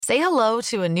Say hello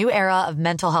to a new era of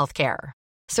mental health care.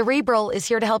 Cerebral is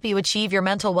here to help you achieve your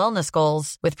mental wellness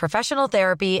goals with professional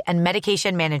therapy and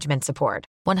medication management support.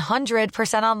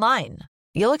 100% online.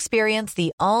 You'll experience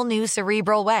the all-new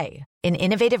Cerebral Way, an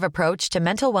innovative approach to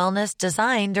mental wellness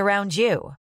designed around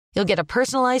you. You'll get a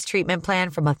personalized treatment plan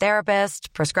from a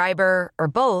therapist, prescriber, or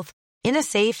both in a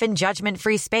safe and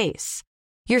judgment-free space.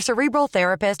 Your Cerebral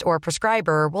therapist or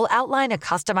prescriber will outline a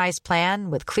customized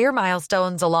plan with clear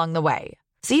milestones along the way,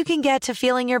 so you can get to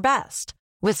feeling your best.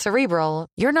 With Cerebral,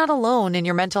 you're not alone in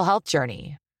your mental health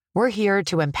journey. We're here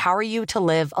to empower you to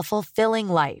live a fulfilling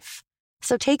life.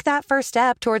 So take that first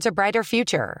step towards a brighter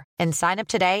future and sign up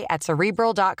today at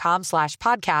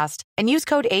Cerebral.com/podcast and use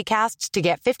code ACAST to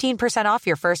get 15% off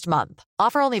your first month.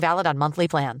 Offer only valid on monthly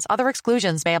plans. Other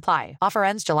exclusions may apply. Offer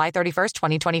ends July 31st,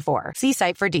 2024. See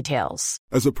site for details.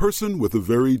 As a person with a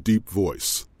very deep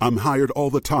voice, I'm hired all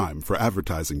the time for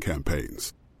advertising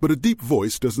campaigns. But a deep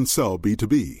voice doesn't sell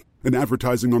B2B. And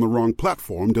advertising on the wrong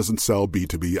platform doesn't sell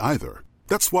B2B either.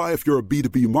 That's why if you're a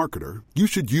B2B marketer, you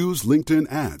should use LinkedIn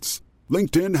ads.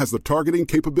 LinkedIn has the targeting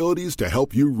capabilities to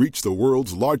help you reach the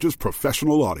world's largest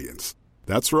professional audience.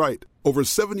 That's right, over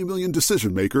 70 million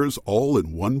decision makers all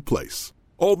in one place.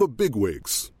 All the big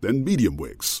wigs, then medium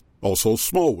wigs, also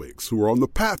small wigs who are on the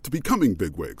path to becoming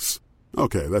big wigs.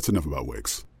 Okay, that's enough about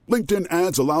wigs. LinkedIn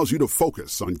ads allows you to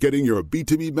focus on getting your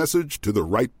B2B message to the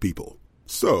right people.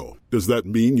 So, does that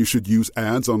mean you should use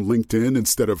ads on LinkedIn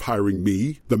instead of hiring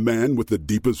me, the man with the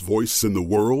deepest voice in the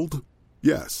world?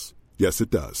 Yes. Yes, it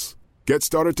does. Get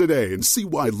started today and see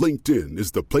why LinkedIn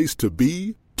is the place to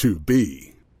be to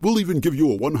be. We'll even give you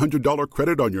a $100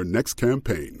 credit on your next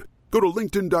campaign. Go to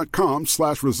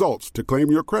linkedin.com/results to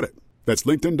claim your credit. That's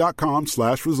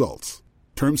linkedin.com/results.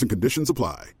 Terms and conditions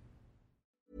apply.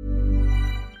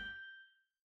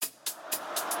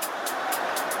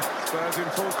 Spurs in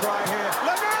full cry here.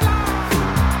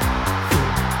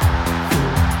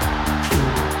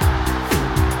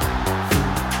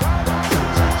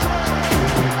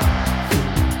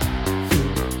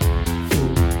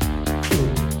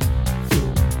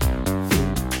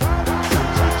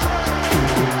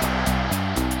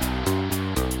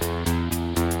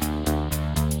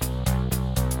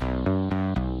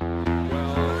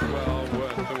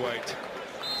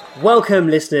 Welcome,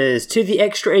 listeners, to the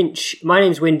Extra Inch. My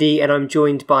name's Windy, and I'm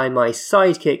joined by my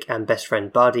sidekick and best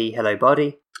friend, Bardi. Hello,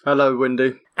 Bardi. Hello,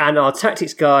 Windy. And our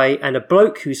tactics guy, and a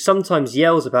bloke who sometimes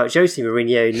yells about Jose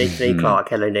Mourinho, Nathan A. Clark.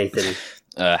 Hello, Nathan.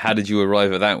 How did you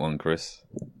arrive at that one, Chris?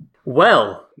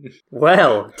 Well,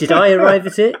 did I arrive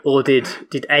at it, or did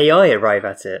AI arrive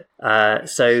at it?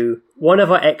 So one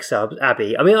of our ex-subs,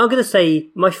 Abby, I mean, I'm going to say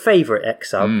my favourite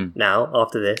ex-sub now,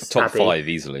 after this. Top Abby. 5,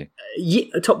 easily.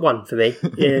 Yeah, top 1 for me.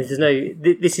 Yeah,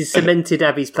 this is cemented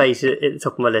Abby's place at the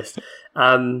top of my list.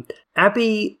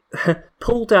 Abby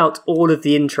pulled out all of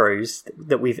the intros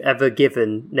that we've ever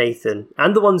given Nathan,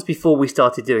 and the ones before we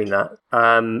started doing that,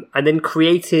 and then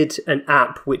created an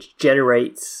app which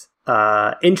generates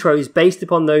intros based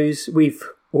upon those we've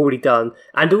already done,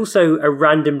 and also a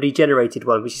randomly generated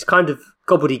one, which is kind of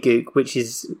gobbledygook, which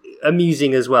is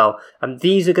amusing as well. And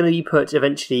these are going to be put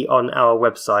eventually on our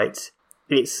website.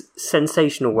 It's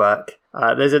sensational work.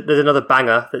 There's another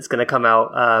banger that's going to come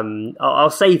out. I'll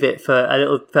save it for a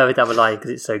little further down the line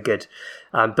because it's so good.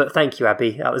 But thank you,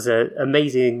 Abby. That was an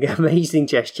amazing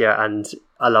gesture, and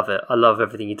I love it. I love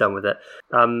everything you've done with it.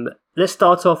 Let's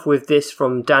start off with this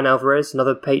from Dan Alvarez,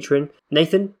 another patron.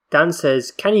 Nathan, Dan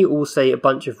says, can you all say a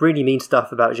bunch of really mean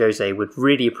stuff about Jose? Would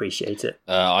really appreciate it.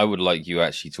 I would like you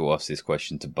actually to ask this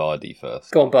question to Bardi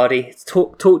first. Go on, Bardi.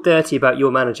 Talk dirty about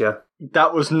your manager.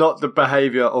 That was not the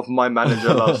behaviour of my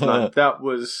manager last night. It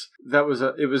was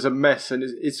a mess, and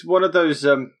it's one of those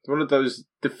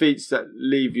defeats that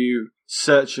leave you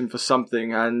searching for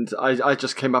something, and I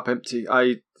just came up empty.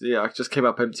 I just came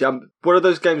up empty. I'm one of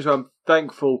those games where I'm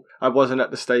thankful I wasn't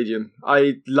at the stadium.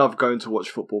 I love going to watch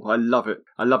football. I love it.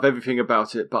 I love everything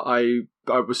about it. But I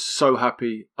was so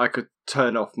happy I could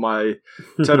turn off my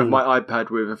iPad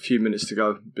with a few minutes to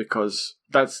go, because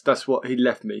that's what he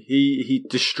left me. He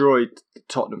destroyed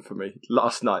Tottenham for me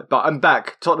last night. But I'm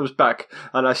back. Tottenham's back,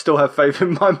 and I still have faith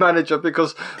in my manager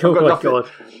because I've got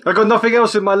nothing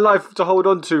else in my life to hold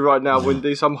on to right now,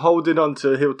 Windy. So I'm holding on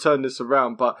to he'll turn this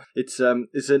around. But it's an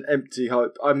empty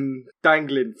hope. I'm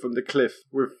dangling from the cliff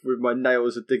with my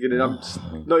nails are digging in. I'm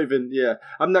not even. Yeah,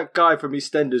 I'm that guy from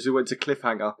EastEnders who went to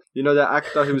Cliffhanger. You know that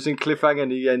actor who was in Cliffhanger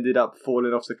and he ended up up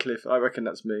falling off the cliff. I reckon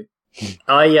that's me.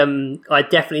 I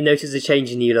definitely noticed a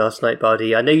change in you last night,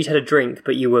 Bardi. I know you'd had a drink,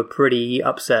 but you were pretty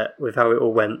upset with how it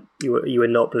all went. You were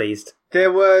not pleased.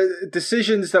 There were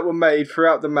decisions that were made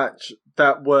throughout the match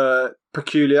that were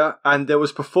peculiar, and there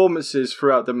was performances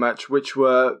throughout the match which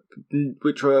were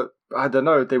I don't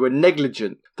know, they were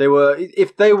negligent.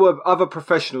 If they were other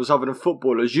professionals other than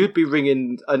footballers, you'd be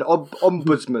ringing an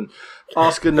ombudsman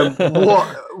asking them,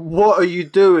 what are you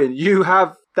doing? You're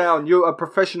a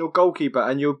professional goalkeeper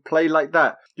and you play like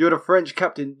that. You're the French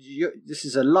captain. This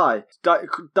is a lie.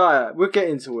 Dyer, we'll get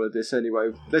into all of this anyway.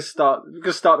 We can start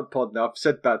the pod now. I've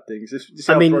said bad things. This is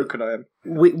how broken I am.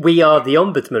 We are the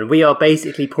ombudsman. We are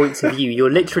basically points of view. You're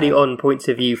literally on points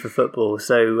of view for football.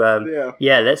 So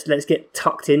let's get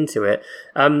tucked into it.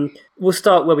 We'll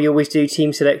start where we always do,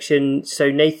 team selection. So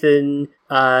Nathan,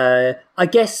 I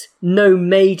guess no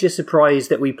major surprise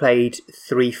that we played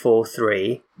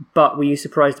 3-4-3, but were you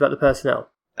surprised about the personnel?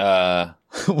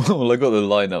 Well, I got the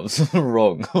lineups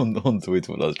wrong on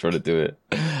Twitter when I was trying to do it.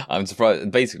 I'm surprised.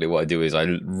 Basically, what I do is I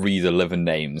read 11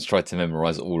 names, try to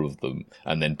memorize all of them,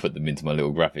 and then put them into my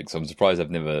little graphic. So I'm surprised I've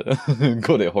never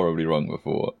got it horribly wrong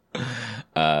before.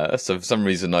 So for some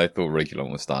reason, I thought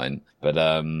Reguilon was starting. But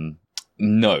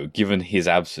no, given his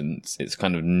absence, it's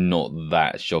kind of not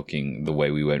that shocking the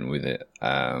way we went with it.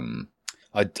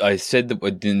 I said that I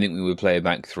didn't think we would play a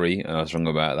back three, and I was wrong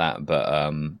about that. But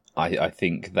I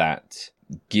think that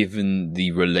given the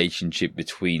relationship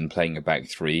between playing a back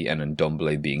three and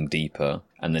Ndombele being deeper,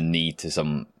 and the need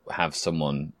to have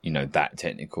someone, that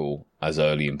technical as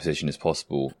early in position as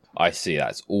possible, I see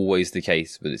that's always the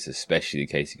case, but it's especially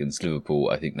the case against Liverpool.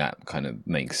 I think that kind of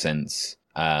makes sense.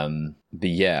 But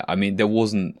yeah, I mean, there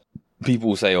wasn't.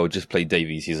 People say, "Oh, just play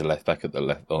Davies. He's a left back at the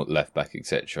left back,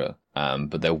 etc."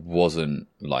 But there wasn't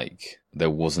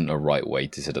a right way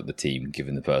to set up the team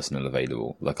given the personnel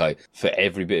available. For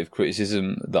every bit of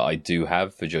criticism that I do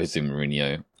have for Jose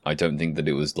Mourinho, I don't think that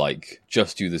it was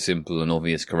just do the simple and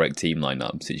obvious correct team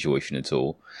lineup situation at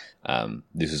all.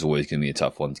 This was always going to be a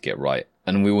tough one to get right,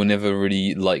 and we were never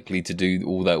really likely to do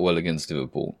all that well against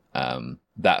Liverpool.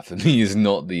 That for me is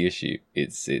not the issue.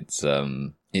 It's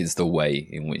the way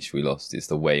in which we lost. It's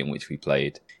the way in which we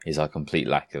played. It's our complete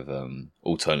lack of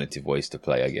alternative ways to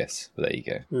play, I guess. But there you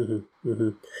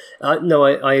go. No,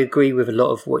 I agree with a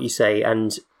lot of what you say.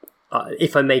 And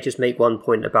if I may just make one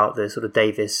point about the sort of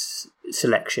Davis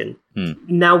selection.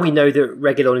 Now we know that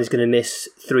Reguilon is going to miss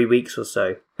 3 weeks or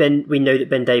so. We know that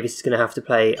Ben Davis is going to have to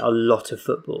play a lot of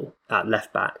football at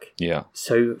left back. Yeah.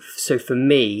 So for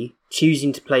me,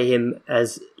 choosing to play him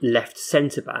as left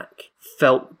centre back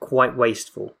felt quite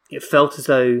wasteful. It felt as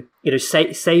though,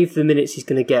 save the minutes he's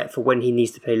going to get for when he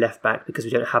needs to play left back because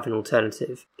we don't have an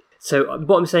alternative. So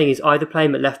what I'm saying is either play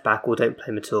him at left back or don't play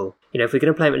him at all. If we're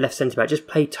going to play him at left centre back, just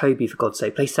play Toby for God's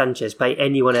sake. Play Sanchez. Play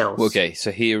anyone else. Okay,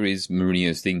 so here is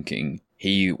Mourinho's thinking.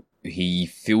 He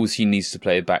feels he needs to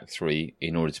play a back three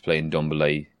in order to play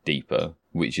Ndombele deeper,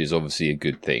 which is obviously a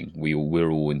good thing. We're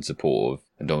all in support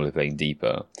of Ndombele playing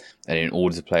deeper, and in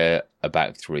order to play a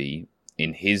back three,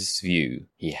 in his view,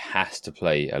 he has to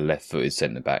play a left-footed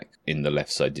centre-back in the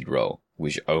left-sided role,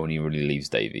 which only really leaves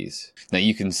Davies. Now,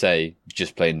 you can say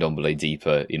just play Ndombele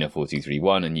deeper in a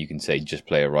 4-2-3-1, and you can say just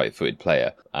play a right-footed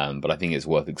player. But I think it's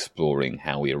worth exploring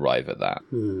how we arrive at that.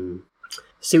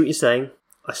 See what you're saying?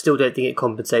 I still don't think it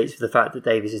compensates for the fact that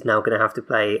Davies is now going to have to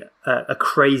play a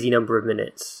crazy number of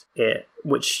minutes,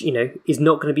 which, is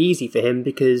not going to be easy for him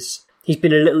because he's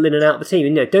been a little in and out of the team.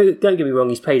 And, don't get me wrong,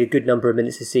 he's played a good number of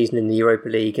minutes this season in the Europa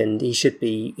League, and he should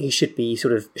be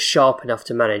sort of sharp enough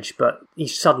to manage. But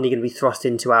he's suddenly going to be thrust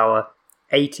into our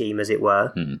A team, as it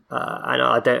were. And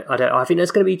I think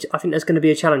that's going to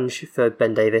be a challenge for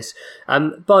Ben Davis.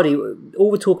 Bardi,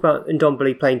 all the talk about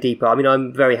Ndombele playing deeper. I mean,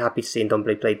 I'm very happy to see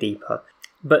Ndombele play deeper.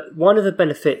 But one of the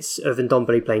benefits of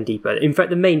Ndombele playing deeper, in fact,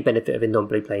 the main benefit of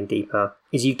Ndombele playing deeper,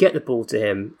 is you get the ball to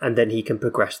him and then he can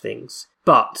progress things.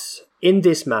 But in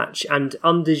this match, and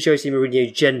under Jose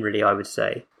Mourinho generally, I would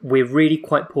say, we're really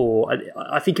quite poor.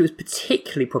 I think it was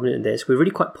particularly prominent in this. We're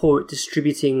really quite poor at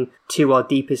distributing to our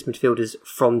deepest midfielders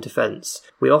from defence.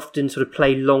 We often sort of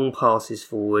play long passes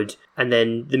forward, and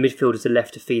then the midfielders are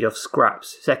left to feed off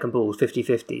scraps, second balls,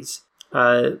 50-50s.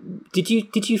 Did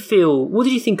you feel? What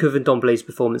did you think of Ndombele's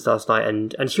performance last night,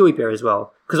 and Højbjerg as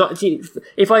well? Because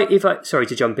if I sorry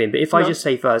to jump in, but if I just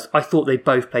say first, I thought they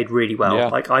both played really well. Yeah.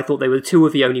 I thought they were two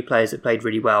of the only players that played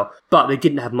really well, but they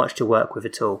didn't have much to work with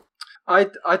at all. I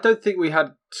don't think we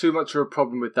had too much of a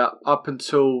problem with that up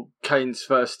until Kane's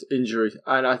first injury,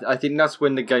 and I think that's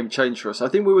when the game changed for us. I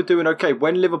think we were doing okay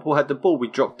when Liverpool had the ball. We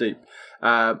dropped deep,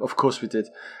 Of course we did.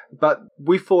 But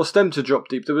we forced them to drop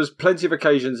deep. There was plenty of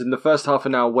occasions in the first half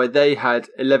an hour where they had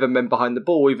 11 men behind the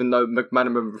ball, even though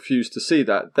McManaman refused to see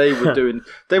that. They were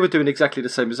doing exactly the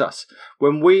same as us.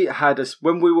 When we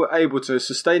were able to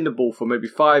sustain the ball for maybe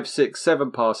 5, 6,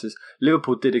 7 passes,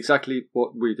 Liverpool did exactly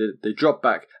what we did. They dropped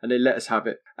back and they let us have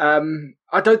it.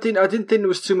 I didn't think there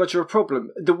was too much of a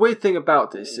problem. The weird thing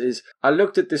about this is I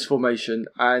looked at this formation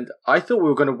and I thought we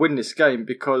were going to win this game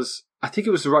because I think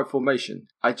it was the right formation.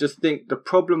 I just think the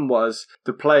problem was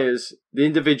the players, the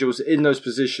individuals in those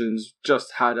positions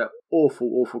just had an awful,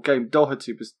 awful game.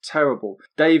 Doherty was terrible.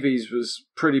 Davies was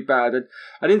pretty bad. And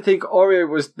I didn't think Aurier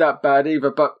was that bad either,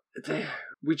 but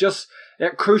we just,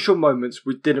 at crucial moments,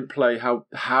 we didn't play how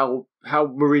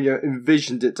Mourinho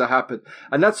envisioned it to happen.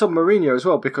 And that's on Mourinho as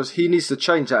well, because he needs to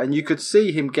change that. And you could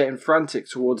see him getting frantic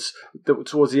towards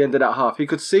the end of that half. He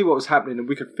could see what was happening and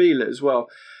we could feel it as well.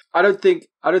 I don't think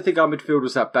our midfield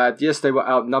was that bad. Yes, they were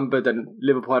outnumbered and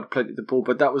Liverpool had plenty of the ball,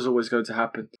 but that was always going to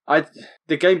happen.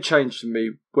 The game changed for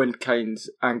me when Kane's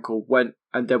ankle went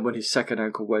and then when his second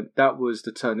ankle went. That was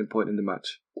the turning point in the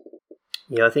match.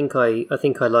 Yeah, I think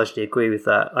I largely agree with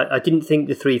that. I didn't think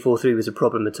the 3-4-3 was a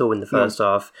problem at all in the first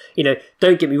half.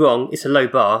 Don't get me wrong, it's a low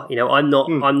bar. I'm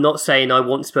not saying I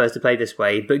want Spurs to play this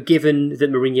way, but given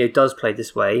that Mourinho does play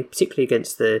this way, particularly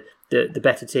against the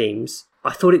better teams,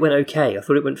 I thought it went okay. I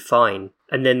thought it went fine.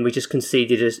 And then we just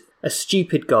conceded a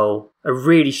stupid goal, a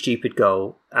really stupid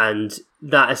goal, and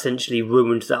that essentially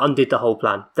undid the whole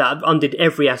plan. That undid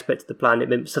every aspect of the plan. It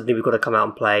meant suddenly we've got to come out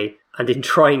and play. And in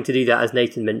trying to do that, as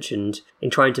Nathan mentioned,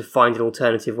 in trying to find an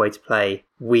alternative way to play,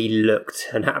 we looked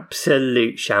an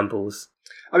absolute shambles.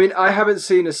 I mean, I haven't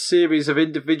seen a series of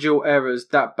individual errors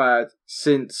that bad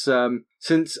since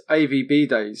AVB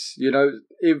days.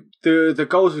 The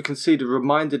goals we conceded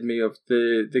reminded me of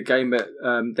the game at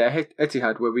the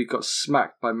Etihad where we got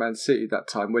smacked by Man City that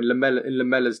time in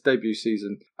Lamella's debut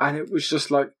season, and it was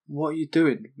just like, what are you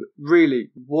doing? Really,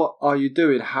 what are you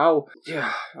doing? How?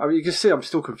 Yeah, I mean, you can see I'm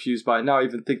still confused by it now,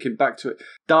 even thinking back to it.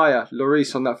 Dyer,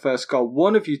 Lloris on that first goal.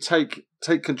 One of you take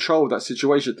control of that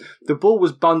situation. The ball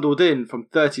was bundled in from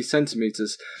 30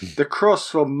 centimetres. The cross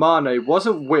from Mane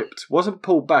wasn't whipped, wasn't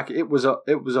pulled back. It was a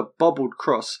bobbled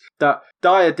cross that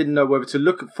Dyer didn't know whether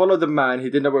to follow the man. He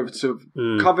didn't know whether to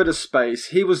cover the space.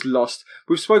 He was lost.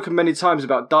 We've spoken many times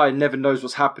about Dyer never knows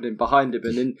what's happening behind him.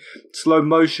 And in slow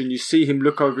motion, you see him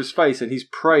look over his face and he's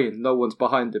praying no one's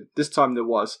behind him. This time there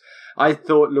was. I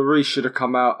thought Lloris should have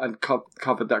come out and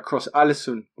covered that cross.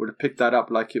 Alisson would have picked that up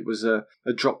like it was a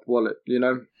dropped wallet,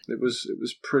 It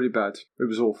was pretty bad. It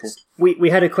was awful.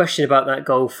 We had a question about that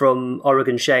goal from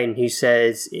Oregon Shane, who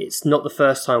says it's not the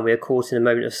first time we are caught in a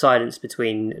moment of silence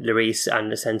between Lloris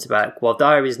and the centre-back. While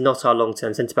Dyer is not our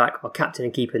long-term centre-back, our captain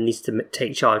and keeper needs to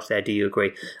take charge there. Do you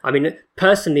agree? I mean,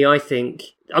 personally, I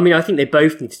think they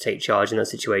both need to take charge in that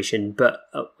situation, but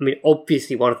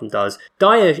obviously one of them does.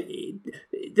 Dyer,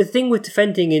 the thing with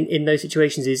defending in those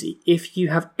situations is if you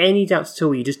have any doubts at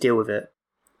all, you just deal with it.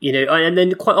 And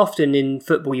then quite often in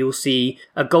football, you'll see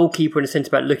a goalkeeper and a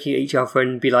centre-back looking at each other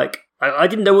and be like, I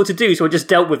didn't know what to do, so I just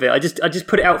dealt with it. I just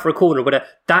put it out for a corner, but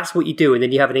that's what you do, and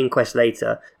then you have an inquest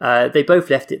later. They both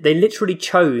left it. They literally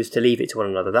chose to leave it to one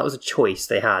another. That was a choice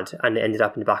they had, and it ended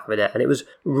up in the back of the net, and it was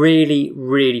really,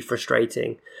 really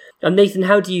frustrating. And Nathan,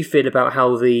 how do you feel about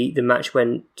how the match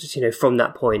went, from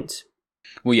that point?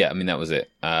 Well, yeah, that was it.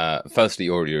 Firstly,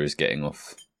 Aurier is getting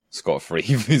off scot-free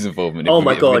for his involvement. Oh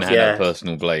my God, if we had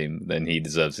personal blame, then he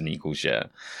deserves an equal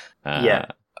share. Yeah.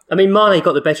 Mane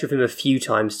got the better of him a few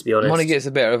times, to be honest. Mane gets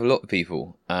the better of a lot of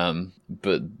people,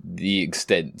 but the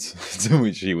extent to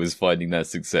which he was finding that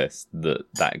success,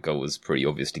 that goal was pretty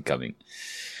obviously coming.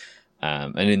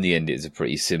 And in the end, it's a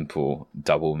pretty simple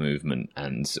double movement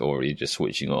and Aurier just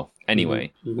switching off.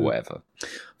 Anyway, whatever.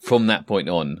 From that point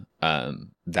on,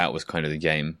 that was kind of the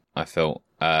game, I felt.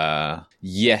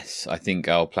 Yes, I think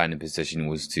our plan in possession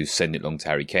was to send it long to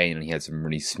Harry Kane, and he had some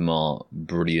really smart,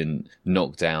 brilliant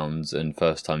knockdowns and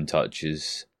first-time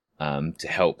touches to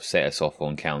help set us off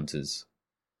on counters.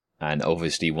 And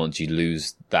obviously, once you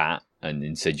lose that, and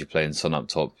instead you're playing Son up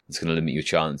top, it's going to limit your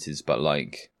chances. But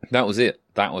that was it.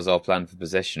 That was our plan for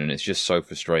possession, and it's just so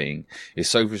frustrating. It's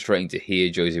so frustrating to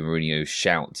hear Jose Mourinho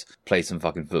shout, play some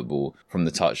fucking football from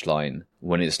the touchline,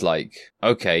 when it's like,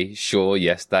 okay, sure,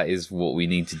 yes, that is what we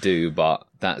need to do, but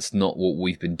that's not what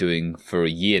we've been doing for a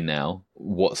year now.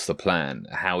 What's the plan?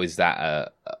 How is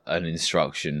that an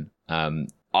instruction?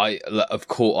 Of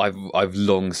course, I've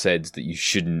long said that you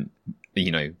shouldn't,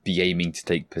 be aiming to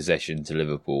take possession to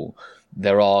Liverpool.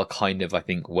 There are kind of, I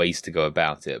think, ways to go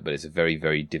about it, but it's a very,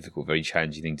 very difficult, very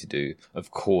challenging thing to do.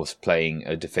 Of course, playing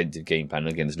a defensive game plan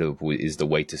against Liverpool is the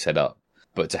way to set up.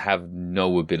 But to have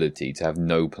no ability, to have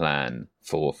no plan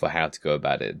for how to go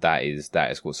about it, that is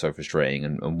what's so frustrating.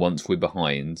 And once we're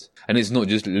behind, and it's not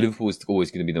just Liverpool is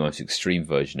always going to be the most extreme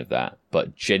version of that,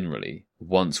 but generally,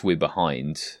 once we're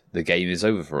behind, the game is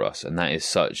over for us, and that is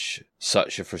such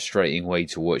a frustrating way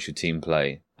to watch your team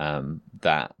play.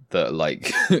 That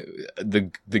like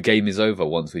the game is over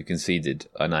once we've conceded,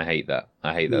 and I hate that.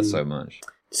 I hate that so much.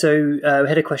 So we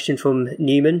had a question from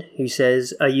Newman who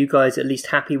says, "Are you guys at least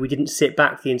happy we didn't sit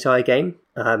back the entire game?"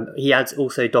 He adds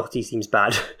also, "Doherty seems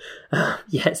bad."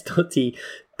 Yes, Doherty.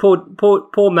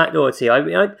 Poor Matt Doherty.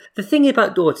 The thing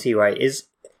about Doherty, right, is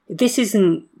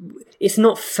it's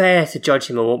not fair to judge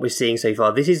him on what we're seeing so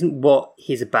far. This isn't what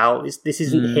he's about. This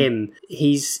isn't him.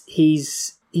 He's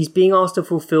being asked to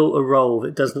fulfill a role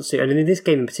that doesn't suit. And in this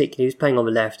game in particular, he was playing on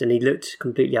the left and he looked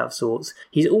completely out of sorts.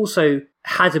 He's also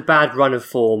had a bad run of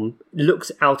form,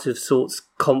 looks out of sorts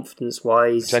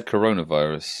confidence-wise. He's had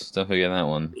coronavirus. Don't forget that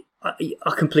one.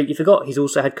 I completely forgot. He's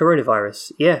also had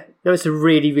coronavirus. Yeah. No, it's a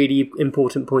really, really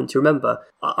important point to remember.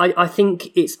 I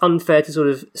think it's unfair to sort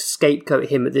of scapegoat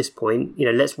him at this point. You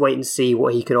know, let's wait and see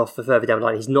what he can offer further down the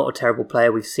line. He's not a terrible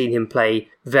player. We've seen him play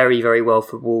very, very well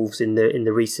for Wolves in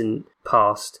the recent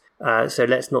past. So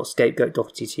let's not scapegoat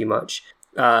Doherty too much.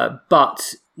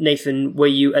 But Nathan, were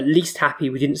you at least happy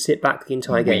we didn't sit back the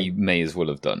entire game? We may as well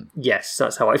have done. Yes,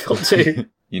 that's how I felt too.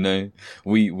 You know,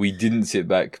 we didn't sit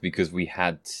back because we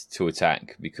had to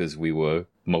attack, because we were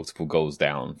multiple goals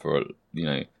down for,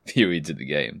 periods of the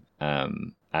game.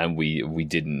 And we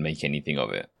didn't make anything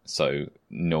of it. So,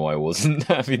 no, I wasn't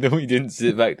happy that we didn't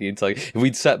sit back the entire game. If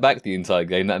we'd sat back the entire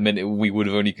game, that meant we would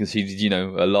have only conceded,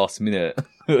 a last-minute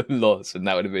loss, and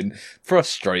that would have been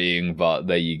frustrating, but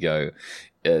there you go.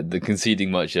 The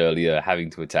conceding much earlier, having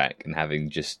to attack, and having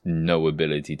just no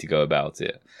ability to go about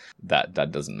it,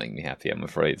 that doesn't make me happy, I'm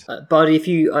afraid.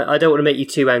 Bardi, I don't want to make you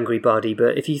too angry, Bardi,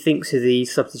 but if you think to the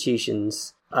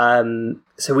substitutions...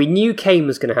 so we knew Kane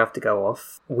was going to have to go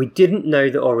off. We didn't know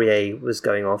that Aurier was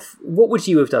going off. What would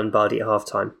you have done, Bardi, at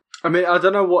half-time? I mean, I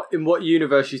don't know in what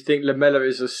universe you think Lamela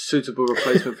is a suitable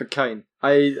replacement for Kane.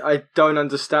 I don't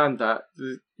understand that.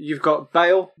 You've got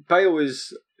Bale. Bale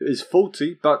is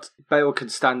faulty, but Bale can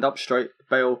stand up straight.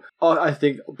 I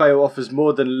think Bale offers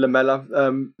more than Lamela.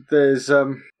 I've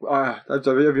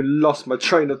even lost my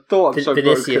train of thought. I'm so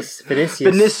Vinicius.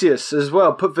 broken. Vinicius as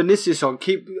well. Put Vinicius on.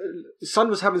 Son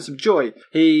was having some joy.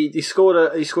 He scored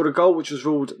a goal which was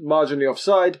ruled marginally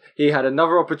offside. He had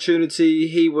another opportunity.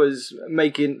 He was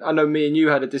making. I know me and you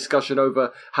had a discussion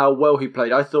over how well he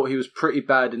played. I thought he was pretty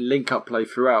bad in link-up play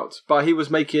throughout, but he was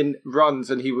making runs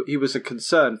and he was a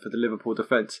concern for the Liverpool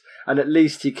defence. And at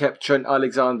least he kept Trent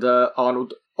Alexander-Arnold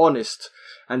honest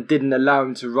and didn't allow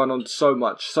him to run on so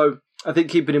much. So I think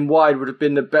keeping him wide would have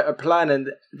been a better plan, and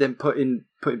then putting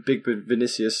big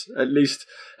Vinicius. At least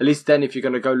then, if you're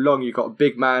going to go long, you've got a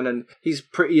big man, and he's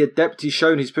pretty adept. He's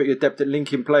shown he's pretty adept at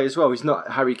linking play as well. He's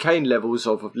not Harry Kane levels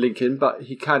of linking, but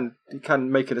he can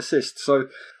make an assist. So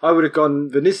I would have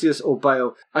gone Vinicius or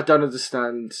Bale. I don't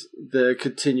understand the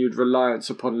continued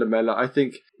reliance upon Lamela. I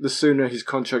think the sooner his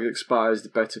contract expires, the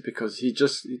better, because he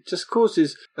just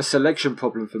causes a selection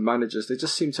problem for managers. They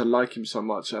just seem to like him so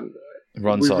much, and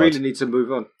runs hard. Really need to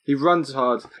move on. He runs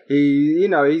hard.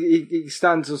 He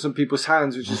stands on some people's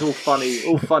hands, which is all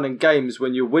fun and games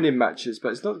when you're winning matches,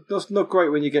 but it's not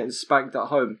great when you're getting spanked at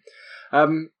home.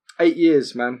 8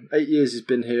 years, man. 8 years he's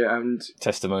been here, and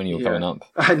testimonial coming up.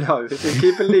 I know. Can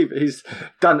you believe it? He's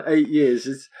done 8 years.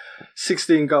 It's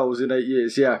 16 goals in 8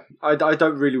 years. Yeah, I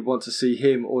don't really want to see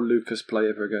him or Lucas play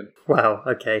ever again. Wow.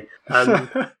 Okay.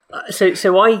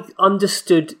 So I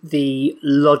understood the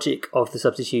logic of the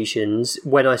substitutions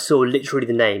when I saw literally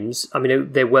the names. I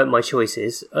mean, they weren't my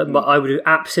choices, but I would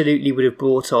have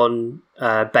brought on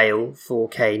Bale for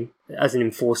Kane as an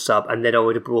enforced sub, and then I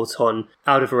would have brought on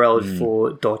Alderweireld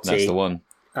for Doherty. That's the one.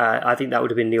 I think that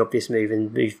would have been the obvious move,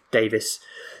 and move Davis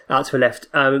out to the left.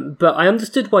 But I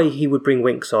understood why he would bring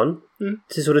Winks on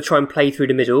to sort of try and play through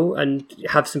the middle and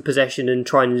have some possession and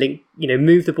try and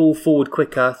move the ball forward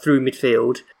quicker through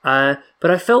midfield.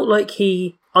 But I felt like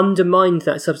he undermined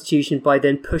that substitution by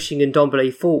then pushing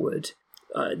Ndombele forward.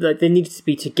 They needed to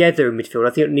be together in midfield.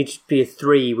 I think it needed to be a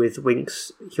three with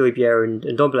Winks, Højbjerg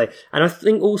and Ndombele. And I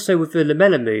think also with the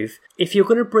Lamela move, if you're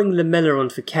going to bring Lamela on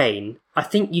for Kane, I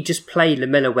think you just play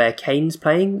Lamela where Kane's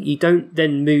playing. You don't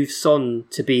then move Son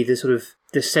to be the sort of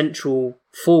the central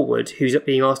forward who's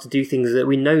being asked to do things that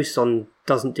we know Son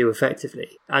doesn't do effectively.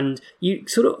 And you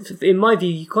sort of, in my view,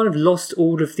 you kind of lost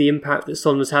all of the impact that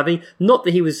Son was having. Not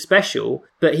that he was special,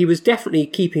 but he was definitely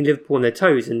keeping Liverpool on their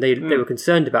toes, and they were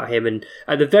concerned about him. And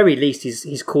at the very least,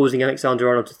 he's causing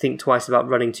Alexander-Arnold to think twice about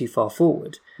running too far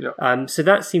forward. Yeah. So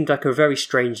that seemed like a very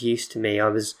strange use to me. I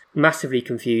was massively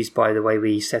confused by the way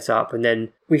we set up. And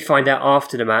then we find out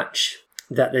after the match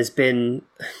that there's been...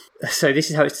 So this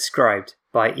is how it's described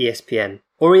by ESPN.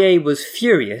 Aurier was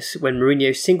furious when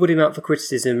Mourinho singled him out for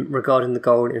criticism regarding the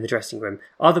goal in the dressing room.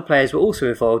 Other players were also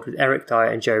involved, with Eric Dyer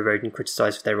and Joe Rodon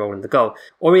criticised for their role in the goal.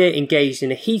 Aurier engaged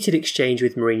in a heated exchange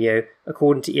with Mourinho,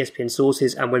 according to ESPN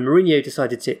sources, and when Mourinho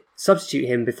decided to substitute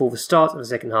him before the start of the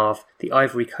second half, the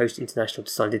Ivory Coast international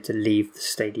decided to leave the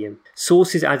stadium.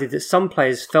 Sources added that some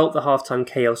players felt the halftime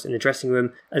chaos in the dressing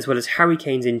room, as well as Harry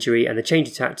Kane's injury and the change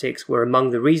of tactics, were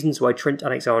among the reasons why Trent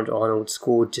Alexander-Arnold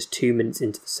scored just 2 minutes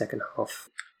into the second half.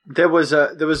 There was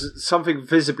something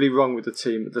visibly wrong with the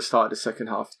team at the start of the second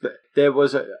half. There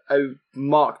was a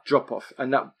marked drop off,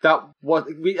 and that was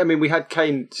we had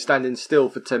Kane standing still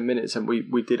for 10 minutes, and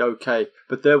we did okay,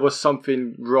 but there was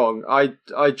something wrong.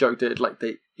 I joked it like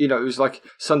it was like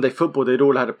Sunday football. They'd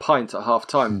all had a pint at half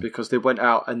time because they went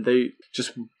out and they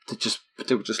just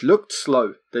looked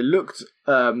slow. They looked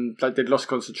like they'd lost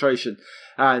concentration,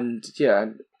 and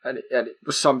it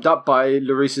was summed up by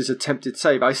Lloris's attempted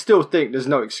save. I still think there's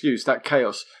no excuse. That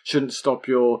chaos shouldn't stop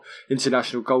your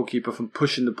international goalkeeper from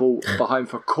pushing the ball behind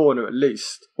for a corner at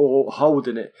least, or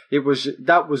holding it.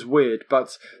 That was weird,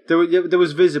 but there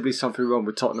was visibly something wrong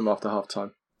with Tottenham after half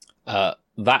time.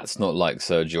 That's not like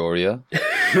Serge Aurier.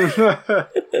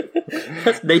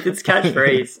 That's Nathan's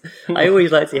catchphrase. I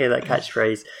always like to hear that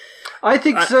catchphrase. I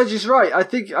think Serge is right. I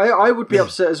think I would be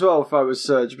upset as well if I was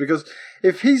Serge, because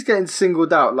if he's getting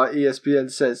singled out, like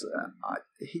ESPN says,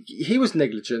 he was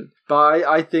negligent. But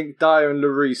I think Dyer and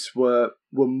Lloris were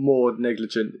more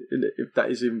negligent, if that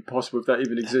is even possible, if that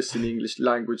even exists in the English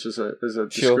language as a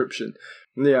description.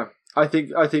 Sure. Yeah. I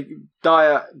think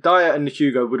Dyer and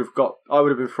Hugo I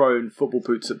would have been throwing football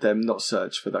boots at them, not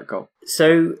Serge, for that goal.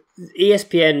 So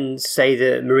ESPN say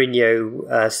that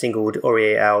Mourinho singled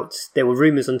Aurier out. There were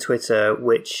rumours on Twitter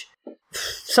which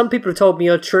some people have told me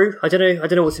are true. I don't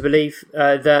know what to believe.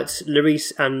 That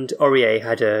Lloris and Aurier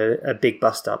had a big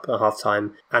bust up at half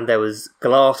time, and there was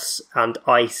glass and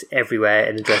ice everywhere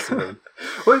in the dressing room.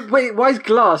 Wait, why is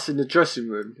glass in the dressing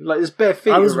room? Like, there's bare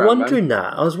feet. I was around, wondering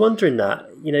that.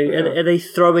 Are they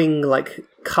throwing like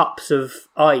cups of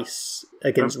ice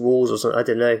against walls or something? I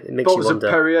don't know. It makes you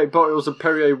wonder. Bottles of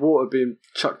Perrier water being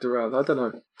chucked around. I don't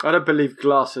know. I don't believe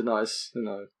glass and ice.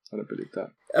 No, I don't believe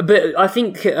that. But I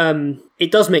think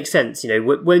it does make sense,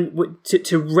 when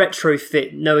to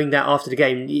retrofit, knowing that after the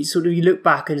game, you look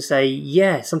back and say,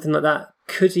 yeah, something like that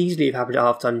could easily have happened at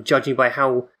halftime, judging by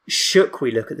how shook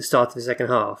we look at the start of the second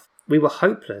half. We were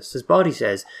hopeless, as Bardi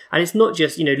says. And it's not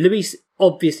just, Luis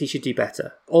obviously should do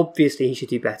better. Obviously he should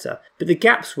do better. But the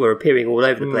gaps were appearing all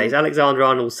over the place.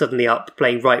 Alexander-Arnold suddenly up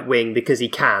playing right wing because he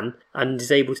can, and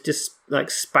is able to just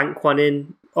spank one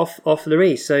in off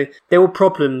Lloris. So there were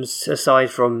problems aside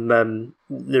from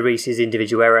Lloris's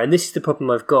individual error, and this is the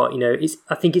problem I've got.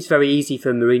 I think it's very easy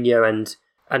for Mourinho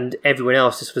and everyone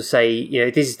else to sort of say,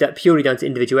 this is purely down to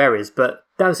individual errors, but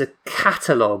that was a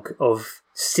catalogue of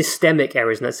systemic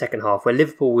errors in that second half where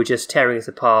Liverpool were just tearing us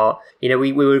apart.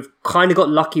 We would have kind of got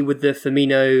lucky with the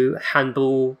Firmino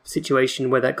handball situation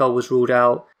where that goal was ruled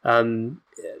out.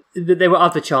 There were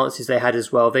other chances they had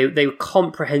as well. They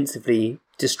comprehensively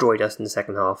destroyed us in the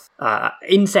second half.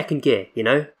 In second gear,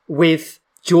 with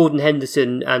Jordan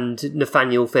Henderson and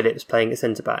Nathaniel Phillips playing at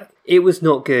centre-back. It was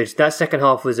not good. That second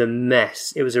half was a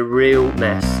mess. It was a real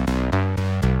mess.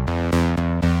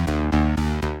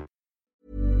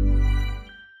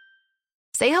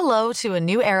 Say hello to a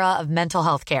new era of mental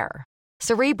health care.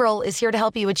 Cerebral is here to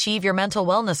help you achieve your mental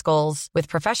wellness goals with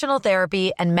professional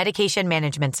therapy and medication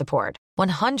management support.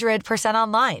 100%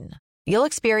 online. You'll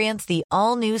experience the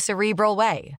all-new Cerebral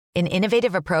Way, an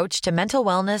innovative approach to mental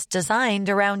wellness designed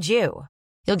around you.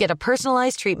 You'll get a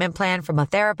personalized treatment plan from a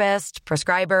therapist,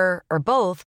 prescriber, or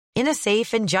both in a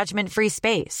safe and judgment-free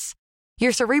space.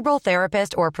 Your Cerebral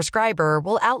therapist or prescriber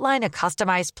will outline a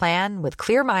customized plan with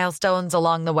clear milestones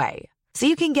along the way, so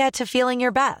you can get to feeling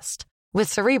your best.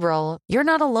 With Cerebral, you're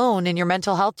not alone in your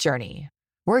mental health journey.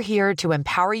 We're here to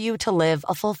empower you to live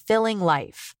a fulfilling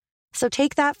life. So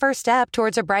take that first step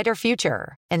towards a brighter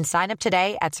future and sign up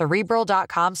today at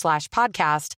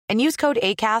Cerebral.com/podcast and use code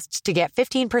ACAST to get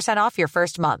 15% off your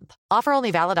first month. Offer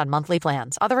only valid on monthly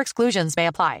plans. Other exclusions may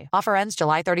apply. Offer ends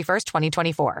July 31st,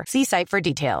 2024. See site for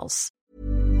details.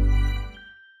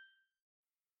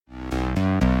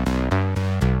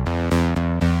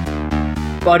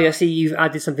 Bardi, I see you've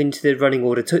added something to the running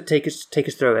order. Take us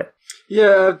through it.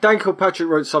 Yeah, Dan Kilpatrick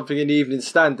wrote something in the Evening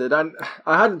Standard, and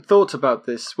I hadn't thought about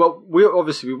this. Well, we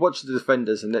watched the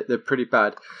defenders, and they're pretty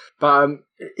bad. But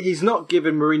he's not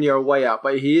giving Mourinho a way out,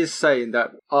 but he is saying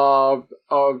that our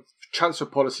transfer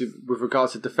policy with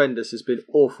regards to defenders has been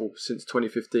awful since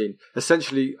 2015.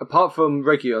 Essentially, apart from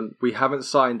Reguilon, we haven't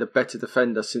signed a better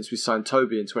defender since we signed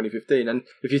Toby in 2015. And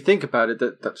if you think about it,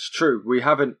 that's true. We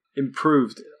haven't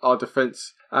improved our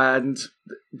defence, and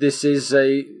this is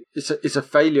it's a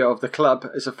failure of the club.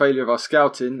 It's a failure of our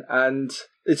scouting, and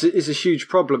it's a huge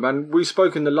problem. And we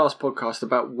spoke in the last podcast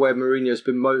about where Mourinho's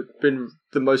been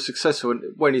the most successful,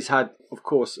 when he's had, of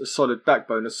course, a solid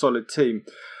backbone, a solid team,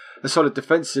 a solid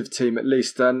defensive team at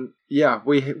least. And yeah,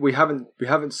 we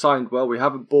haven't signed well, we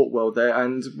haven't bought well there,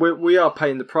 and we are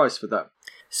paying the price for that.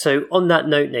 So on that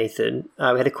note, Nathan,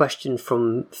 we had a question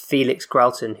from Felix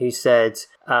Gralton, who said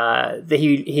that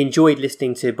he enjoyed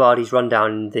listening to Bardi's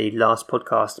rundown in the last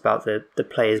podcast about the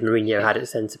players Mourinho had at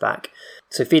centre-back.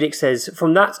 So Felix says,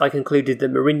 from that I concluded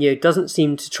that Mourinho doesn't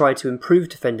seem to try to improve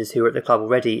defenders who are at the club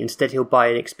already. Instead, he'll buy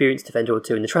an experienced defender or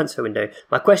two in the transfer window.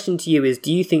 My question to you is,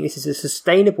 do you think this is a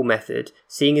sustainable method,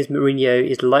 seeing as Mourinho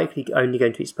is likely only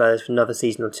going to be Spurs for another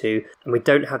season or two, and we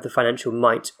don't have the financial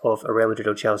might of a Real Madrid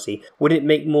or Chelsea? Wouldn't it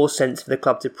make more sense for the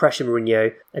club to pressure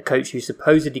Mourinho, a coach who's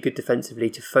supposedly good defensively,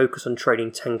 to focus on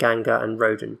trading Tanganga and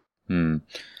Rodon?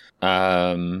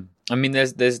 I mean,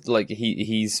 there's like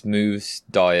he's moved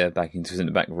Dyer back into a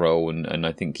centre back role, and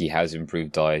I think he has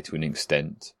improved Dyer to an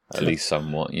extent, at least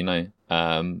somewhat. You know,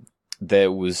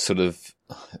 there was sort of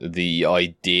the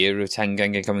idea of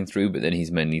Tanganga coming through, but then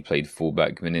he's mainly played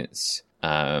fullback minutes.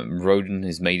 Rodon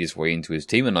has made his way into his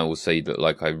team, and I will say that,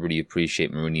 like, I really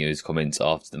appreciate Mourinho's comments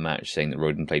after the match saying that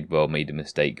Rodon played well, made a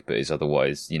mistake, but is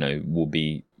otherwise, you know,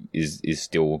 is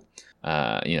still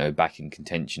back in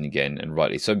contention again, and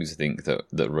rightly so, because I think that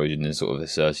Rodon has sort of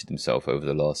asserted himself over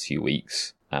the last few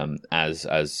weeks.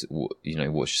 As you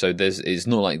know, watch. So it's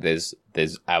not like there's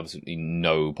absolutely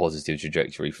no positive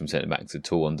trajectory from centre backs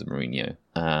at all under Mourinho.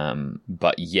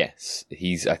 But yes,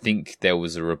 I think there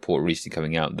was a report recently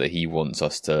coming out that he wants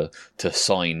us to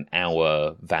sign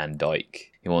our Van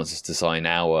Dijk. He wants us to sign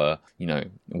our, you know,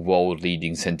 world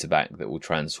leading centre back that will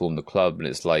transform the club. And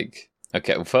it's like,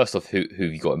 okay, well, first off, who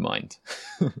have you got in mind?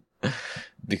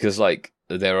 Because, like,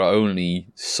 there are only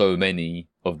so many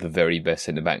of the very best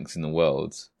centre-backs in the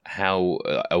world. How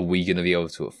are we going to be able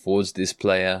to afford this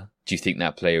player? Do you think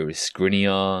that player is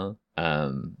Skriniar?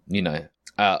 Spoiler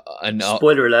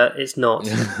alert, it's not.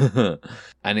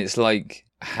 And it's like,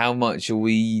 how much are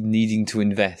we needing to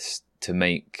invest to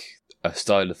make a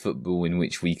style of football in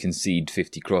which we concede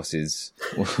 50 crosses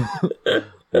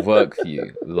work for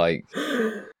you? Like,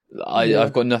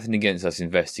 I've got nothing against us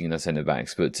investing in our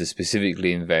centre-backs, but to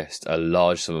specifically invest a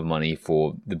large sum of money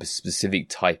for the specific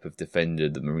type of defender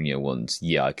that Mourinho wants,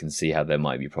 yeah, I can see how there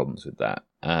might be problems with that.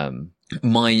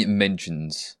 My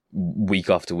mentions week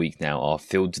after week now are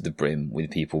filled to the brim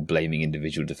with people blaming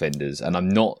individual defenders, and I'm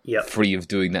not free of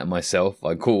doing that myself.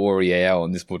 I call Aurier out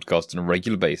on this podcast on a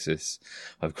regular basis.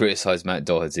 I've criticised Matt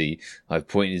Doherty. I've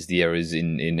pointed to the errors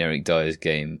in Eric Dyer's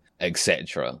game,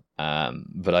 etc.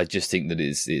 But I just think that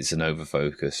it's an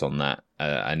over-focus on that,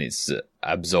 and it's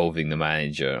absolving the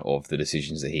manager of the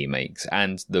decisions that he makes,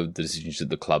 and the decisions that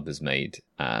the club has made,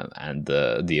 and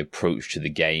the approach to the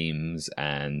games,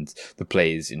 and the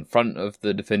players in front of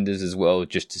the defenders as well,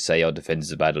 just to say our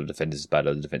defenders are bad, our defenders are bad,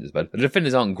 our defenders are bad. The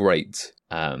defenders aren't great,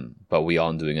 but we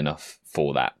aren't doing enough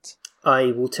for that. I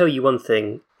will tell you one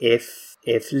thing, if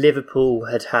Liverpool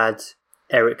had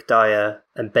Eric Dyer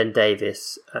and Ben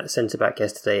Davis at centre-back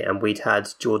yesterday, and we'd had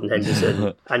Jordan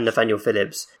Henderson and Nathaniel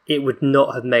Phillips, it would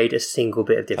not have made a single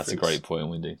bit of difference. That's a great point,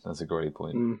 Wendy. That's a great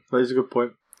point. That is a good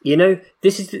point. You know,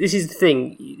 this is the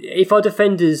thing. If our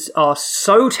defenders are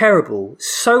so terrible,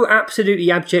 so absolutely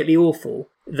abjectly awful,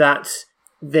 that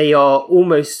they are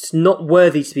almost not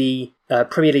worthy to be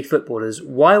Premier League footballers,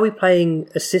 why are we playing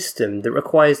a system that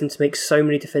requires them to make so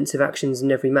many defensive actions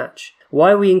in every match?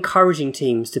 Why are we encouraging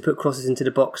teams to put crosses into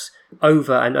the box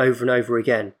over and over and over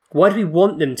again? Why do we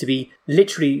want them to be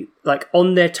literally like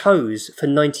on their toes for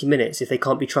 90 minutes if they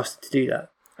can't be trusted to do that?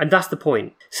 And that's the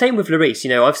point. Same with Lloris. You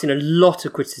know, I've seen a lot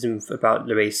of criticism about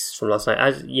Lloris from last night.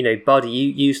 As you know, Bardi,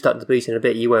 you started to boot in a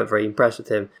bit. You weren't very impressed with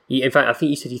him. In fact, I think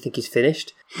you said you think he's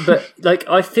finished. But like,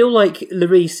 I feel like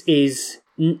Lloris is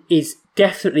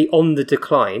definitely on the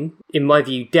decline. In my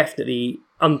view,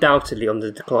 undoubtedly on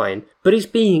the decline, but he's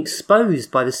being exposed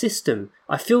by the system.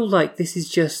 I feel like this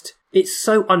is it's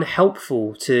so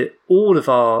unhelpful to all of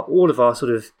our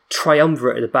sort of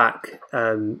triumvirate at the back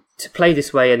to play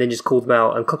this way and then just call them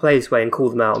out, and play this way and call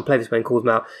them out, and play this way and call them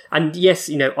out. And yes,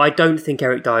 I don't think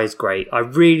Eric Dyer is great. I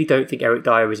really don't think Eric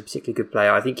Dyer is a particularly good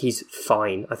player. I think he's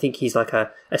fine. I think he's like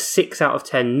a 6 out of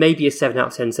 10, maybe a 7 out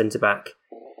of 10 centre back.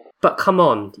 But come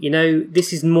on,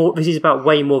 this is about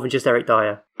way more than just Eric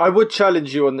Dyer. I would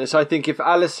challenge you on this. I think if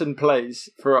Alisson plays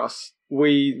for us,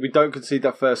 we don't concede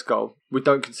that first goal, we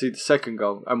don't concede the second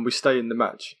goal, and we stay in the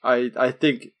match. I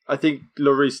think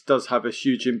Lloris does have a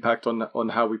huge impact on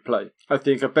how we play. I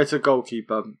think a better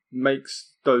goalkeeper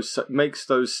makes those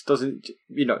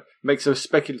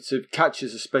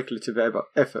catches a speculative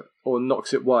effort, or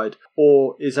knocks it wide,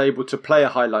 or is able to play a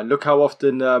high line. Look how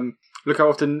often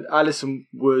Alisson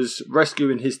was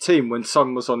rescuing his team when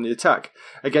Son was on the attack.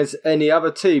 Against any other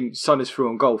team, Son is through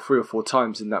on goal 3 or 4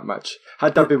 times in that match.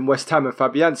 Had that been West Ham and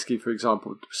Fabianski, for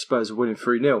example, Spurs are winning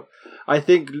 3-0. I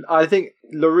think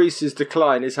Lloris's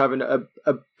decline is having a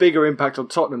bigger impact on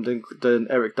Tottenham than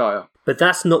Eric Dyer. But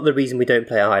that's not the reason we don't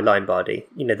play a high line, Bardi.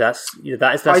 That's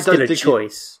still a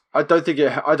choice. I don't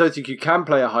think you can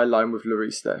play a high line with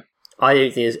Lloris there. I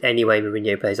don't think there's any way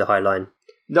Mourinho plays a high line.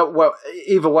 No, well,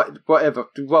 either way, whatever.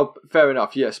 Well, fair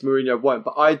enough. Yes, Mourinho won't,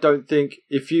 but I don't think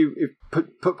if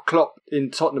put Klopp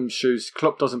in Tottenham's shoes,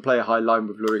 Klopp doesn't play a high line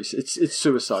with Lloris. It's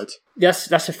suicide.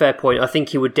 That's a fair point. I think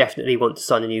he would definitely want to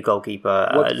sign a new goalkeeper.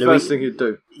 The first thing he'd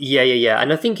do. Yeah.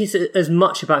 And I think it's as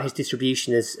much about his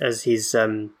distribution as his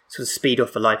sort of speed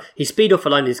off the line. His speed off the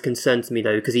line is a concern to me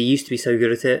though, because he used to be so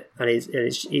good at it, and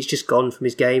it's just gone from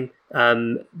his game.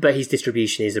 But his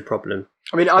distribution is a problem.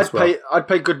 I mean, I'd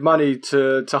pay good money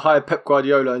to hire Pep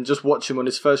Guardiola and just watch him on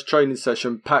his first training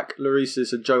session pack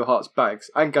Lloris's and Joe Hart's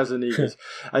bags and Gazaniga's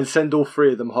and send all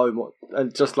 3 of them home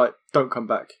and just don't come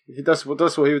back. That's what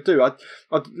he would do.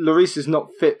 Lloris is not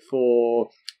fit for.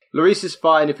 Lloris is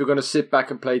fine if you're going to sit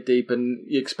back and play deep and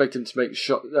you expect him to make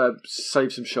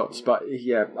save some shots. But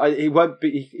yeah, he won't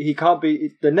be. He can't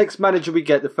be. The next manager we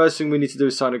get, the first thing we need to do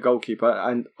is sign a goalkeeper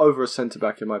and over a centre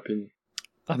back, in my opinion.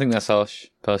 I think that's harsh.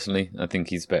 Personally, I think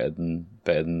he's better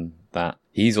than that.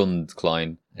 He's on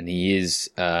decline, and he is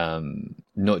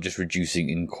not just reducing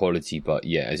in quality, but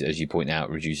yeah, as you point out,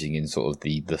 reducing in sort of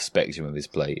the spectrum of his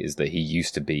play. Is that he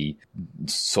used to be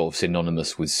sort of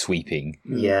synonymous with sweeping,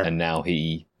 and now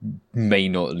he may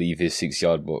not leave his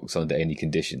 6-yard box under any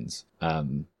conditions.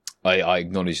 I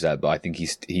acknowledge that, but I think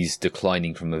he's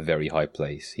declining from a very high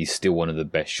place. He's still one of the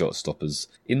best shot stoppers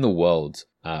in the world.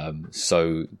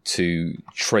 So to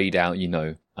trade out,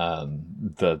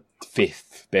 the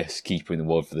 5th best keeper in the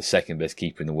world for the 2nd best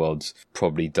keeper in the world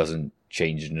probably doesn't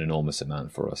change an enormous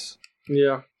amount for us.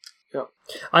 Yeah.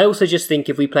 I also just think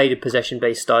if we played a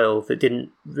possession-based style that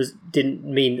didn't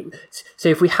mean... So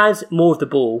if we had more of the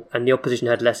ball and the opposition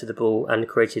had less of the ball and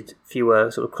created fewer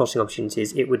sort of crossing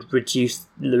opportunities, it would reduce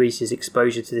Lloris's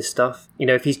exposure to this stuff.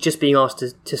 If he's just being asked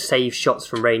to save shots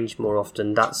from range more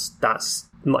often, that's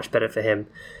much better for him.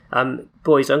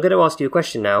 Boys, I'm going to ask you a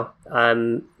question now.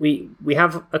 We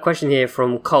have a question here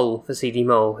from Cole for CD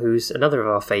Mole, who's another of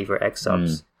our favourite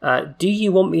ex-subs. Do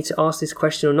you want me to ask this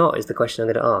question or not, is the question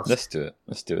I'm going to ask. Let's do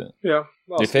it. Yeah.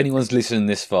 If anyone's listening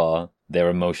this far,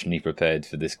 they're emotionally prepared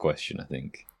for this question, I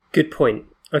think. Good point.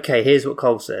 Okay, here's what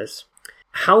Cole says.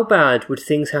 How bad would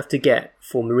things have to get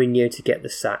for Mourinho to get the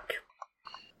sack?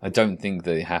 I don't think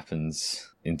that it happens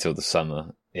until the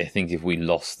summer. I think if we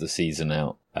lost the season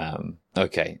out,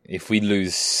 if we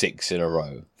lose 6 in a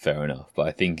row, fair enough. But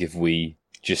I think if we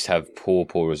just have poor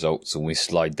results and we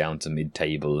slide down to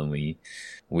mid-table and we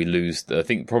lose, I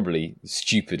think probably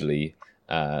stupidly,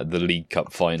 the League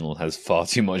Cup final has far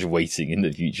too much weighting in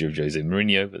the future of Jose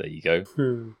Mourinho, but there you go.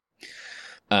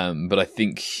 But I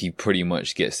think he pretty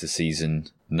much gets the season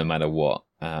no matter what.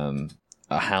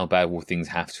 How bad will things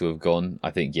have to have gone?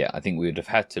 I think we would have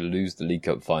had to lose the League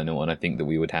Cup final, and I think that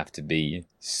we would have to be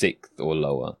 6th or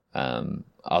lower.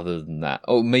 Other than that,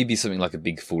 maybe something like a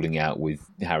big falling out with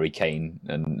Harry Kane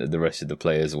and the rest of the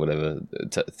players or whatever,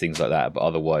 things like that. But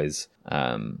otherwise,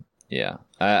 and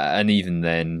even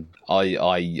then,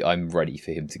 I'm ready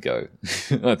for him to go.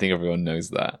 I think everyone knows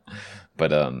that.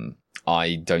 But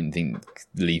I don't think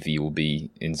Levy will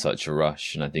be in such a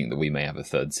rush, and I think that we may have a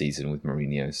 3rd season with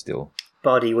Mourinho still.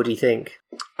 Bardi, what do you think?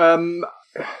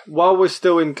 While we're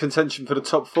still in contention for the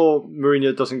top 4,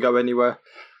 Mourinho doesn't go anywhere.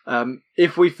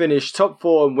 If we finish top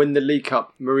 4 and win the League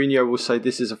Cup, Mourinho will say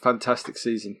this is a fantastic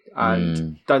season,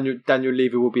 and Daniel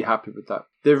Levy will be happy with that.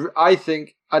 I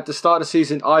think at the start of the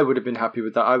season, I would have been happy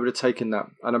with that. I would have taken that,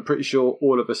 and I'm pretty sure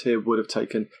all of us here would have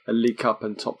taken a League Cup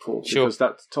and top 4 because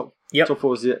that top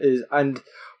 4 is. And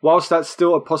whilst that's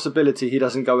still a possibility, he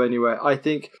doesn't go anywhere. I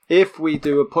think if we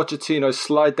do a Pochettino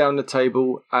slide down the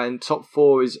table and top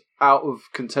 4 is out of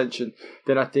contention,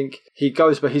 then I think he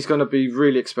goes, but he's going to be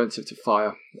really expensive to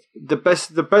fire. The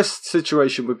best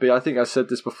situation would be, I think I said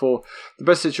this before, the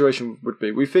best situation would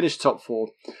be we finish top 4,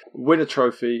 win a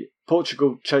trophy,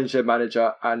 Portugal change their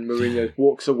manager, and Mourinho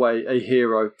walks away a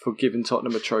hero for giving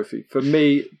Tottenham a trophy. For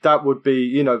me, that would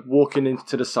be, walking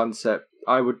into the sunset.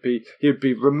 He would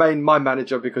remain my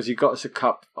manager because he got us a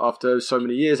cup after so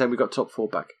many years and we got top 4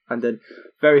 back. And then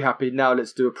very happy, now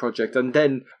let's do a project. And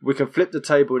then we can flip the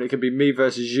table and it can be me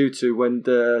versus you two when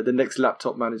the next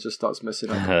laptop manager starts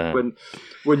messing up.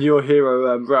 when your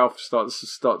hero, Ralph,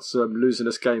 starts losing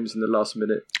us games in the last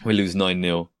minute. We lose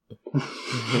 9-0.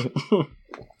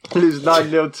 Lose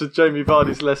 9-0 to Jamie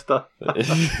Vardy's Leicester.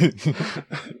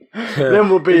 Then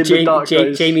we'll be in the dark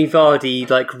days. Jamie Vardy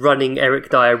running Eric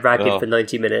Dyer ragged for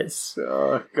 90 minutes.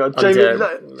 Oh God,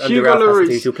 Hugo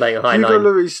Lloris playing a high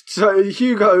line.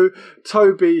 Hugo,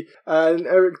 Toby, and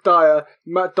Eric Dyer,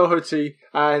 Matt Doherty,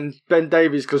 and Ben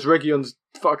Davies because Reguilon's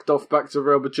fucked off back to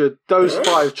Real Madrid. Those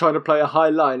 5 trying to play a high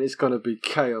line is going to be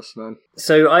chaos, man.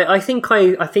 So I think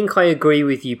I agree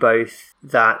with you both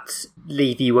that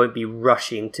Levy won't be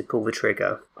rushing to pull the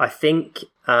trigger. I think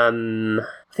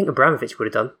Abramovich would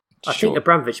have done. I think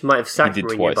Abramovich might have sacked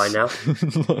Mourinho by now.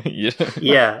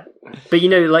 Yeah.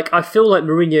 But I feel like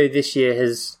Mourinho this year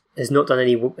has not done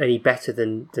any better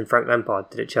than Frank Lampard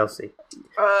did at Chelsea.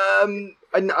 And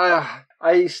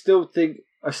I still think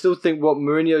what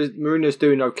Mourinho's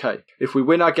doing okay. If we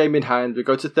win our game in hand, we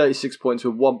go to 36 points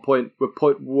with 1 point.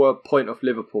 We're a point off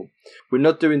Liverpool. We're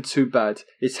not doing too bad.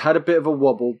 It's had a bit of a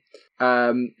wobble.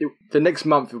 The next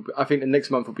month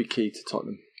will be key to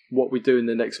Tottenham. What we do in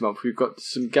the next month, we've got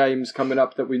some games coming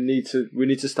up that we need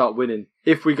to start winning.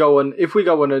 If we don't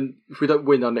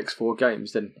win our next 4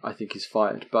 games, then I think he's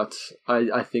fired. But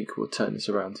I think we'll turn this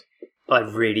around. I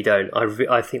really don't.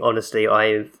 I think honestly,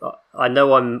 I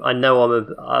know I'm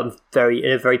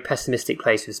in a very pessimistic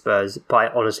place with Spurs, but I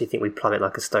honestly think we plummet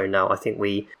like a stone now. I think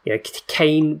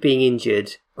Kane being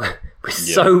injured, we're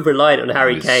so reliant on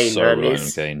Harry Kane,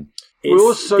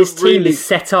 this team is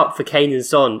set up for Kane and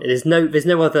Son. There's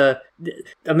no other.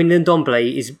 I mean,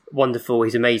 Ndombele is wonderful.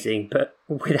 He's amazing, but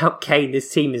without Kane,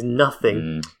 this team is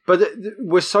nothing. But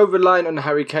we're so reliant on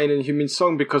Harry Kane and Heung-min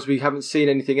Son because we haven't seen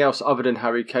anything else other than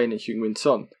Harry Kane and Heung-min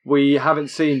Son. We haven't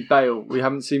seen Bale. We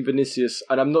haven't seen Vinicius.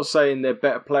 And I'm not saying they're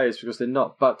better players because they're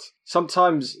not. But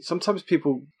sometimes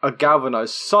people are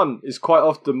galvanised. Son is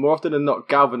more often than not,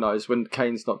 galvanised when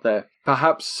Kane's not there.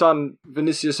 Perhaps Son,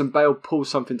 Vinicius and Bale pull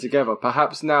something together.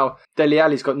 Perhaps now Dele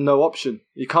Alli's got no option.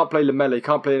 You can't play Lamela. You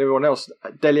can't play anyone else.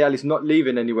 Dele Alli's not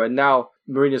leaving anywhere. Now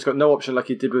Mourinho's got no option like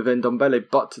he did with Ndombele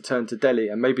but to turn to Dele,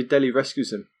 and maybe Dele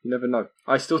rescues him. You never know.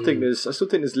 I still think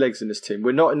there's legs in this team.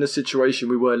 We're not in the situation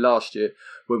we were last year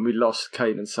when we lost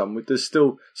Kane and Son. There's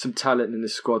still some talent in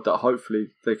this squad that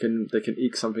hopefully they can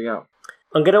eke something out.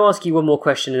 I'm going to ask you one more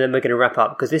question and then we're going to wrap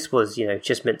up because this was,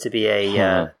 just meant to be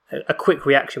a quick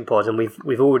reaction pod and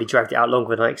we've already dragged it out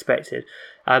longer than I expected.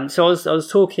 So I was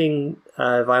talking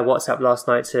via WhatsApp last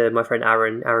night to my friend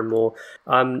Aaron Moore,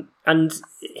 and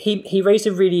he raised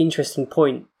a really interesting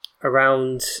point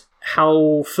around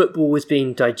how football was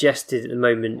being digested at the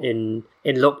moment in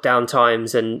lockdown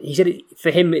times, and he said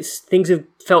for him things have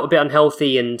felt a bit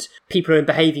unhealthy and people are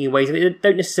behaving in ways that they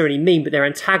don't necessarily mean, but they're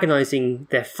antagonising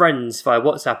their friends via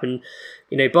WhatsApp. And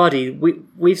Bardi,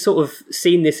 we've sort of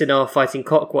seen this in our Fighting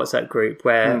Cock WhatsApp group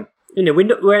where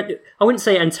we're I wouldn't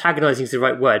say antagonising is the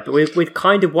right word, but we're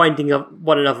kind of winding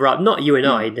one another up. Not you and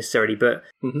I necessarily, but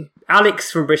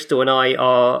Alex from Bristol and I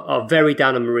are very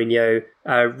down on Mourinho.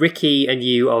 Ricky and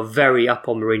you are very up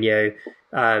on Mourinho.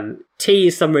 T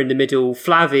is somewhere in the middle.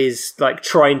 Flav is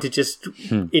trying to just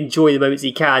enjoy the moments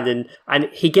he can, and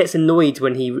he gets annoyed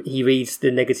when he reads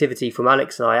the negativity from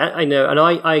Alex and I know, and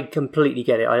I completely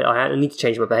get it. I need to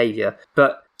change my behaviour,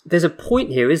 but there's a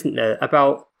point here, isn't there,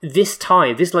 about this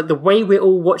time, the way we're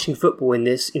all watching football in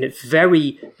this,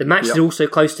 the matches are all so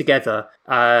close together.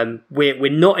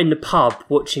 We're not in the pub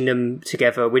watching them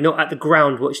together. We're not at the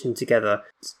ground watching them together.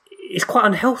 It's quite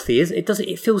unhealthy, isn't it?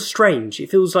 It feels strange. It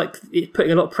feels like it's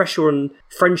putting a lot of pressure on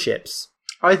friendships.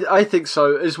 I think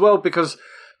so as well because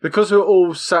we're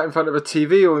all sat in front of a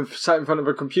TV or sat in front of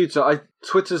a computer.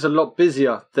 Twitter's a lot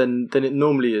busier than it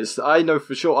normally is. I know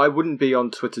for sure I wouldn't be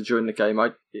on Twitter during the game. I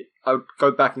would go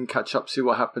back and catch up, see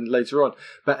what happened later on.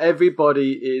 But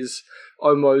everybody is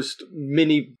almost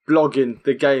mini blogging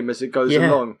the game as it goes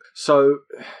along. So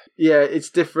yeah, it's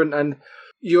different, and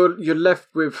you're left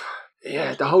with.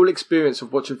 yeah, the whole experience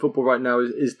of watching football right now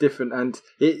is different, and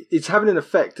it's having an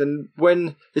effect. And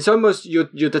when it's almost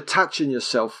you're detaching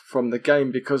yourself from the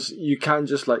game, because you can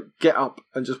just like get up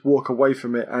and just walk away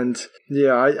from it. And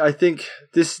yeah, I think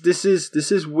this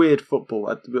is weird football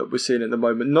that we're seeing at the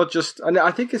moment. Not just, and I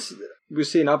think we're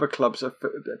seeing other clubs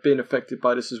being affected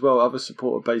by this as well, other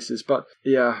supporter bases. But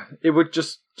yeah, it would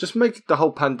just make the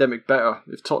whole pandemic better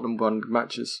if Tottenham won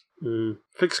matches.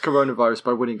 Fix coronavirus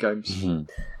by winning games.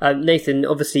 Mm-hmm. Nathan,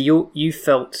 obviously you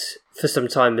felt for some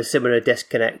time a similar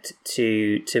disconnect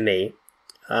to me.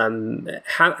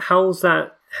 How's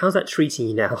that treating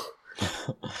you now?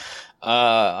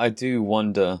 I do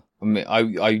wonder. I mean,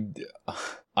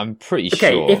 I'm pretty sure.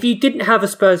 Okay, if you didn't have a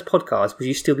Spurs podcast, would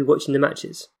you still be watching the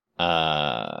matches?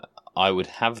 I would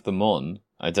have them on.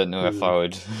 I don't know if I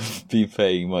would be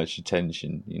paying much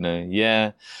attention, you know.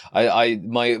 Yeah,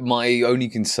 my only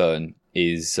concern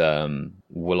is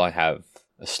will I have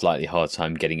a slightly hard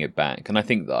time getting it back? And I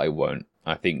think that I won't.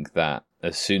 I think that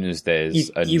as soon as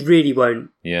there's you really won't.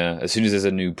 Yeah, as soon as there's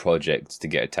a new project to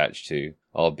get attached to,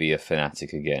 I'll be a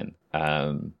fanatic again.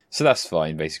 So that's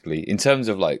fine, basically. In terms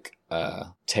of like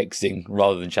texting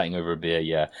rather than chatting over a beer,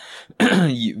 yeah,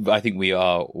 I think we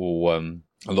are all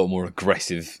a lot more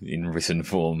aggressive in written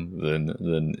form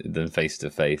than face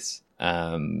to face.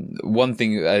 One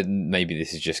thing, maybe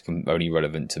this is just only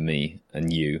relevant to me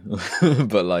and you,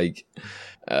 but like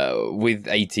with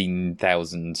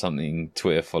 18,000 something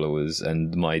Twitter followers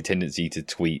and my tendency to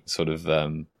tweet sort of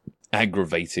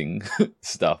aggravating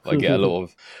stuff, I get a lot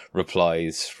of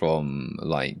replies from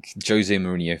like Jose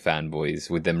Mourinho fanboys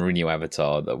with their Mourinho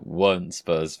avatar that weren't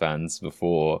Spurs fans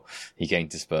before he came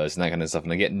to Spurs and that kind of stuff,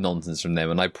 and I get nonsense from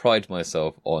them, and I pride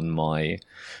myself on my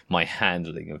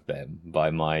handling of them by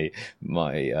my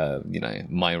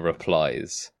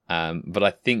replies. But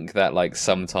I think that like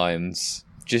sometimes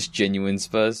just genuine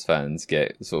Spurs fans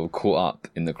get sort of caught up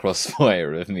in the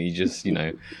crossfire of me just,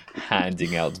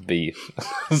 handing out beef.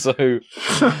 So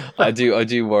I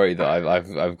do worry that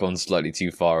I've gone slightly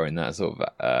too far in that sort of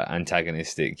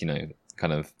antagonistic,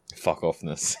 kind of fuck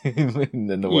offness in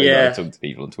the way that I talk to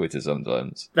people on Twitter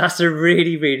sometimes. That's a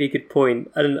really, really good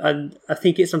point. And I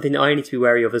think it's something that I need to be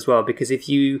wary of as well, because if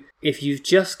you've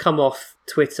just come off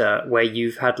Twitter where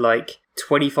you've had like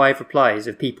 25 replies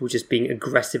of people just being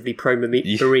aggressively pro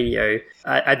Mourinho,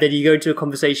 and then you go into a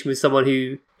conversation with someone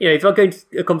who, if I go into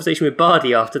a conversation with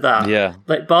Bardi after that,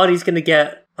 like Bardi's going to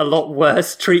get a lot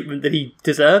worse treatment than he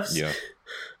deserves. Yeah.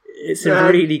 It's a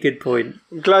really good point.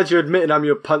 I'm glad you're admitting I'm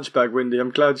your punch bag, Windy.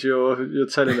 I'm glad you're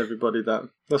telling everybody that.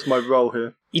 That's my role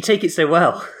here. You take it so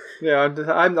well. Yeah,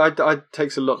 it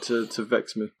takes a lot to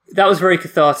vex me. That was very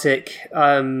cathartic.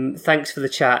 Thanks for the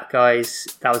chat, guys.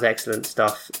 That was excellent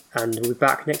stuff. And we'll be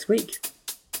back next week.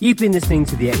 You've been listening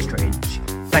to The Extra Inch.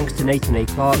 Thanks to Nathan A.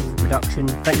 Clark for production.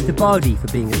 Thanks to Bardi for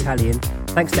being Italian.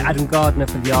 Thanks to Adam Gardner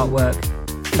for the artwork.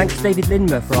 Thanks to David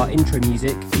Lindmer for our intro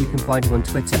music. You can find him on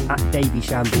Twitter at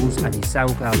DavyShambles and his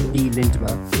SoundCloud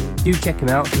D.Lindmer. Do check him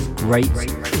out, he's great.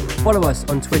 Follow us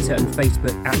on Twitter and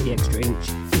Facebook at The Extra Inch.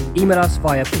 Email us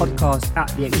via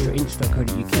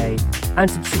podcast@theextrainch.co.uk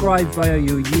and subscribe via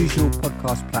your usual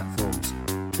podcast platforms.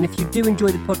 And if you do enjoy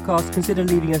the podcast, consider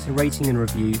leaving us a rating and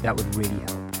review, that would really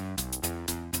help.